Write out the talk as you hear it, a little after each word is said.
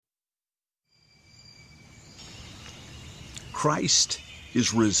Christ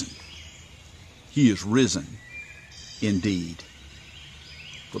is risen. He is risen indeed.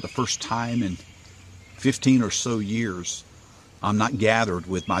 For the first time in 15 or so years, I'm not gathered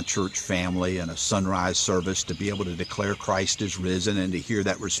with my church family in a sunrise service to be able to declare Christ is risen and to hear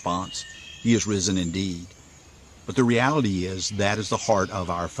that response. He is risen indeed. But the reality is that is the heart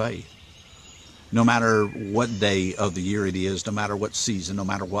of our faith. No matter what day of the year it is, no matter what season, no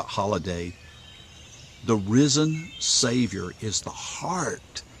matter what holiday, the risen Savior is the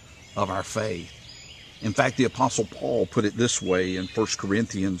heart of our faith. In fact, the Apostle Paul put it this way in 1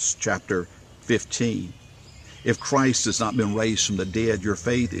 Corinthians chapter 15. If Christ has not been raised from the dead, your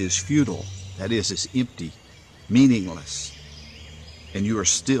faith is futile. That is, it's empty, meaningless, and you are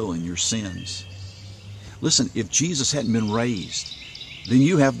still in your sins. Listen, if Jesus hadn't been raised, then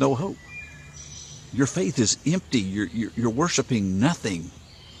you have no hope. Your faith is empty. You're worshiping nothing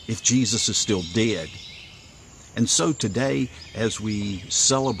if Jesus is still dead. And so today, as we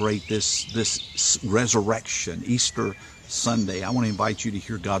celebrate this resurrection, Easter Sunday, I want to invite you to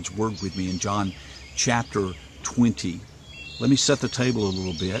hear God's word with me in John chapter 20. Let me set the table a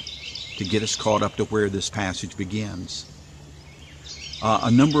little bit to get us caught up to where this passage begins.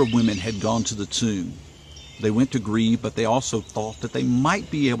 A number of women had gone to the tomb. They went to grieve, but they also thought that they might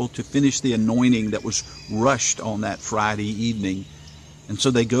be able to finish the anointing that was rushed on that Friday evening. And so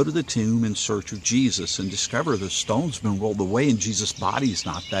they go to the tomb in search of Jesus and discover the stone's been rolled away and Jesus' body's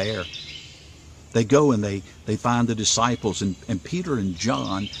not there. They go and they find the disciples, and Peter and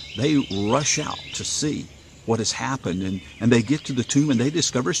John, they rush out to see what has happened. And they get to the tomb and they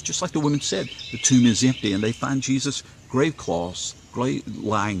discover, it's just like the woman said, the tomb is empty, and they find Jesus' grave cloths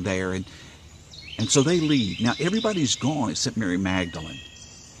lying there. And so they leave. Now everybody's gone except Mary Magdalene.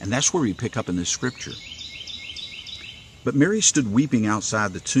 And that's where we pick up in this scripture. But Mary stood weeping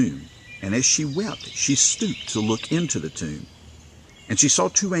outside the tomb, and as she wept, she stooped to look into the tomb. And she saw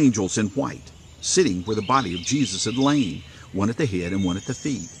two angels in white, sitting where the body of Jesus had lain, one at the head and one at the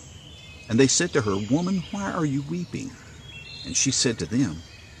feet. And they said to her, "Woman, why are you weeping?" And she said to them,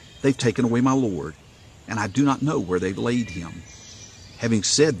 "They've taken away my Lord, and I do not know where they've laid him." Having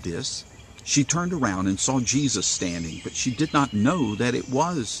said this, she turned around and saw Jesus standing, but she did not know that it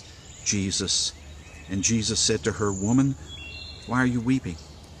was Jesus. And Jesus said to her, "Woman, why are you weeping?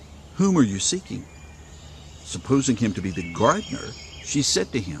 Whom are you seeking?" Supposing him to be the gardener, she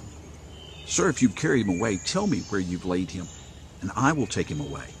said to him, "Sir, if you've carried him away, tell me where you've laid him, and I will take him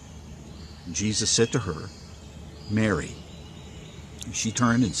away." And Jesus said to her, "Mary." And she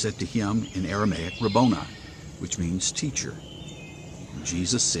turned and said to him in Aramaic, "Rabboni," which means teacher. And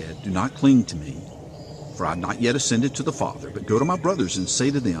Jesus said, "Do not cling to me, for I have not yet ascended to the Father, but go to my brothers and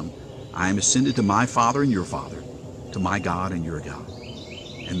say to them, I am ascended to my Father and your Father, to my God and your God."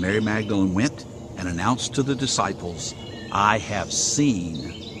 And Mary Magdalene went and announced to the disciples, "I have seen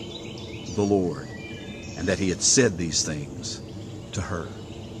the Lord," and that he had said these things to her.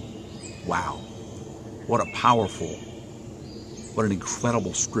 Wow. What a powerful, what an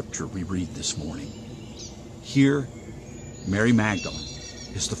incredible scripture we read this morning. Here, Mary Magdalene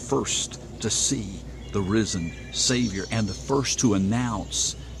is the first to see the risen Savior and the first to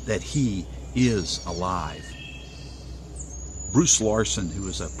announce that he is alive. Bruce Larson, who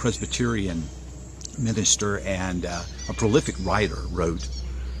is a Presbyterian minister and a prolific writer, wrote,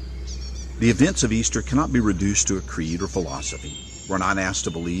 "The events of Easter cannot be reduced to a creed or philosophy. We're not asked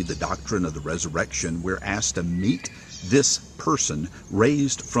to believe the doctrine of the resurrection. We're asked to meet this person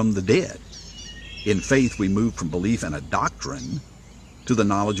raised from the dead. In faith, we move from belief in a doctrine to the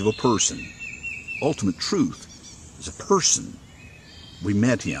knowledge of a person. Ultimate truth is a person. We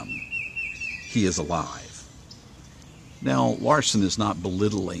met him. He is alive." Now, Larson is not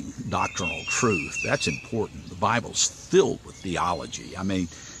belittling doctrinal truth. That's important. The Bible's filled with theology. I mean,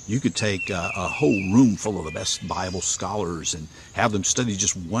 you could take a whole room full of the best Bible scholars and have them study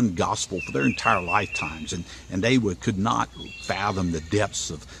just one gospel for their entire lifetimes, and they could not fathom the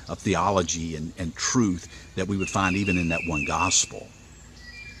depths of theology and truth that we would find even in that one gospel.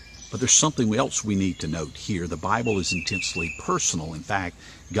 But there's something else we need to note here. The Bible is intensely personal. In fact,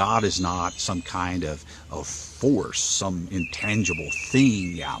 God is not some kind of force, some intangible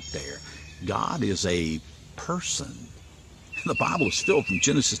thing out there. God is a person. The Bible is filled from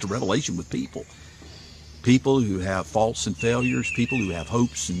Genesis to Revelation with people. People who have faults and failures, people who have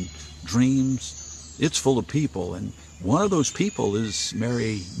hopes and dreams. It's full of people, and one of those people is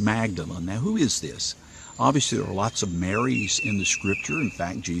Mary Magdalene. Now, who is this? Obviously, there are lots of Marys in the scripture. In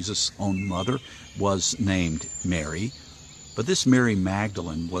fact, Jesus' own mother was named Mary. But this Mary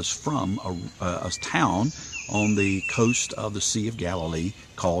Magdalene was from a town on the coast of the Sea of Galilee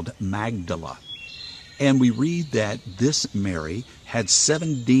called Magdala. And we read that this Mary had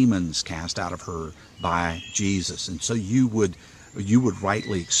 7 demons cast out of her by Jesus. And so you would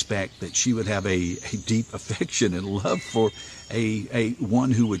rightly expect that she would have a deep affection and love for a one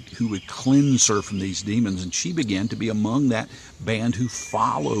who would cleanse her from these demons. And she began to be among that band who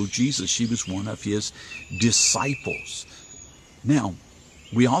followed Jesus. She was one of his disciples. Now,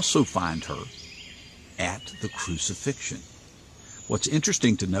 we also find her at the crucifixion. What's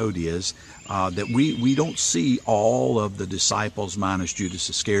interesting to note is that we don't see all of the disciples, minus Judas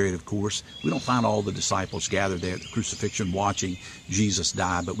Iscariot, of course. We don't find all the disciples gathered there at the crucifixion watching Jesus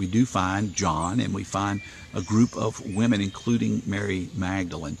die, but we do find John, and we find a group of women, including Mary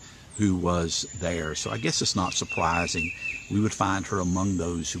Magdalene, who was there. So I guess it's not surprising we would find her among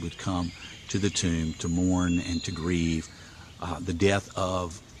those who would come to the tomb to mourn and to grieve the death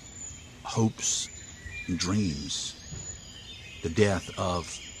of hopes and dreams, the death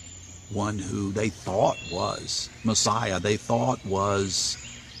of one who they thought was Messiah, they thought was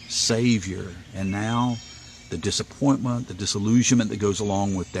Savior, and now the disappointment, the disillusionment that goes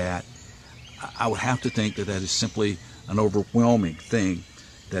along with that. I would have to think that that is simply an overwhelming thing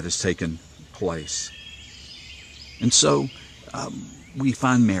that has taken place. And so we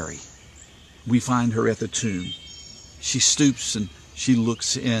find Mary. We find her at the tomb. She stoops and she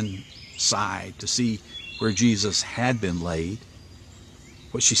looks inside to see where Jesus had been laid.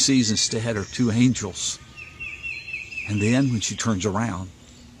 What she sees instead are 2 angels. And then when she turns around,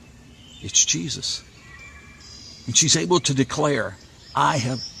 it's Jesus. And she's able to declare, I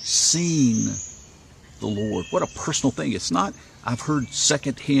have seen the Lord. What a personal thing. It's not, I've heard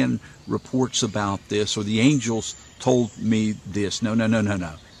secondhand reports about this, or the angels told me this. No.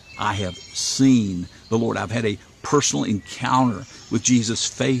 I have seen the Lord. I've had a personal encounter with Jesus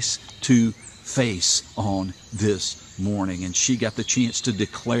face to face on this morning. And she got the chance to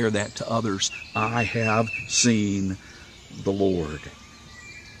declare that to others. I have seen the Lord.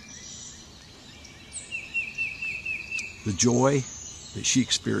 The joy that she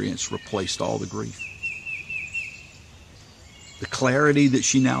experienced replaced all the grief. The clarity that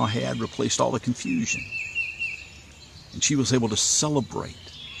she now had replaced all the confusion. And she was able to celebrate,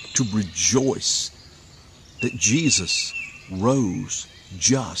 to rejoice that Jesus rose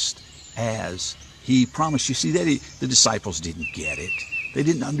just as he promised. You see, the disciples didn't get it. They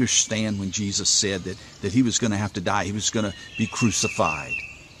didn't understand when Jesus said that he was going to have to die. He was going to be crucified,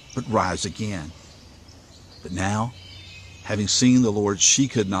 but rise again. But now, having seen the Lord, she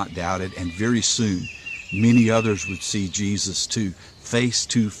could not doubt it. And very soon, many others would see Jesus too, face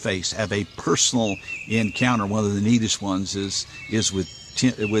to face, have a personal encounter. One of the neatest ones is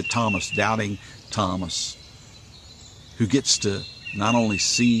with Thomas, doubting Thomas, who gets to not only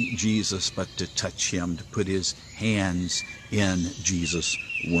see Jesus, but to touch him, to put his hands in Jesus'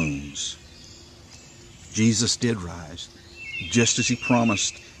 wounds. Jesus did rise, just as he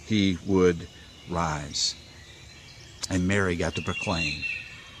promised he would rise. And Mary got to proclaim,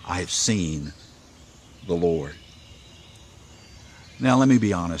 I have seen the Lord. Now, let me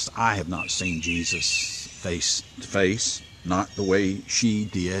be honest. I have not seen Jesus face to face, not the way she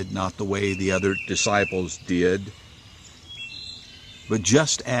did, not the way the other disciples did. But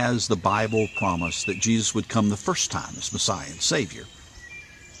just as the Bible promised that Jesus would come the first time as Messiah and Savior,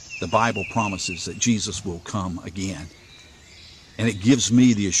 the Bible promises that Jesus will come again. And it gives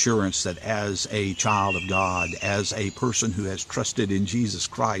me the assurance that as a child of God, as a person who has trusted in Jesus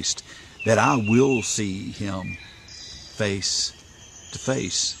Christ, that I will see him face to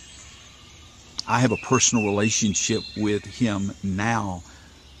face. I have a personal relationship with him now,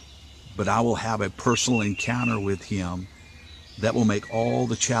 but I will have a personal encounter with him that will make all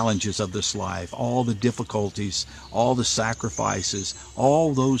the challenges of this life, all the difficulties, all the sacrifices,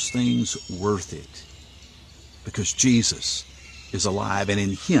 all those things worth it. Because Jesus is alive, and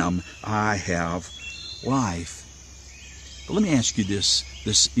in him I have life. But let me ask you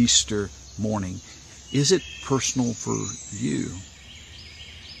this Easter morning. Is it personal for you?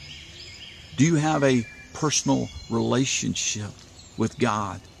 Do you have a personal relationship with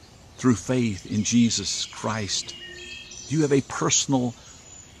God through faith in Jesus Christ? Do you have a personal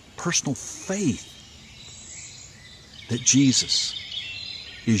faith that Jesus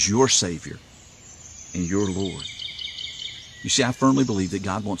is your Savior and your Lord? You see, I firmly believe that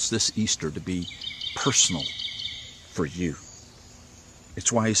God wants this Easter to be personal for you.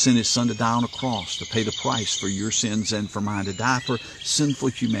 It's why he sent his Son to die on a cross, to pay the price for your sins and for mine, to die for sinful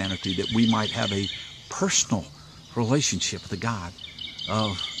humanity, that we might have a personal relationship with the God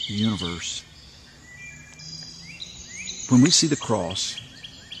of the universe. When we see the cross,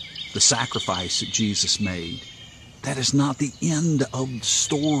 the sacrifice that Jesus made, that is not the end of the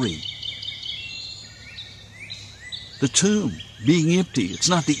story. the tomb being empty. It's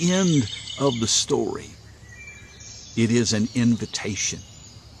not the end of the story. It is an invitation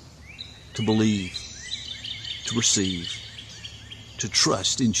to believe, to receive, to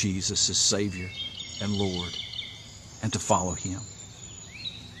trust in Jesus as Savior and Lord, and to follow Him.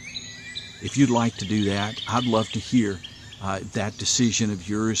 If you'd like to do that, I'd love to hear that decision of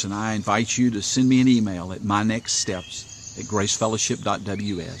yours, and I invite you to send me an email at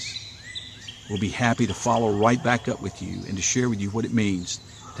mynextsteps@gracefellowship.ws. We'll be happy to follow right back up with you and to share with you what it means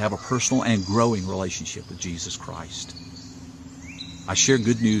to have a personal and growing relationship with Jesus Christ. I share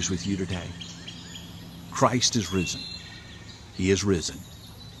good news with you today. Christ is risen. He is risen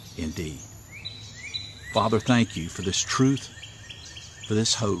indeed. Father, thank you for this truth, for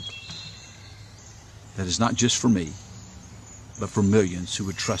this hope that is not just for me, but for millions who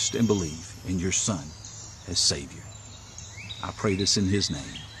would trust and believe in your Son as Savior. I pray this in His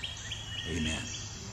name. Amen.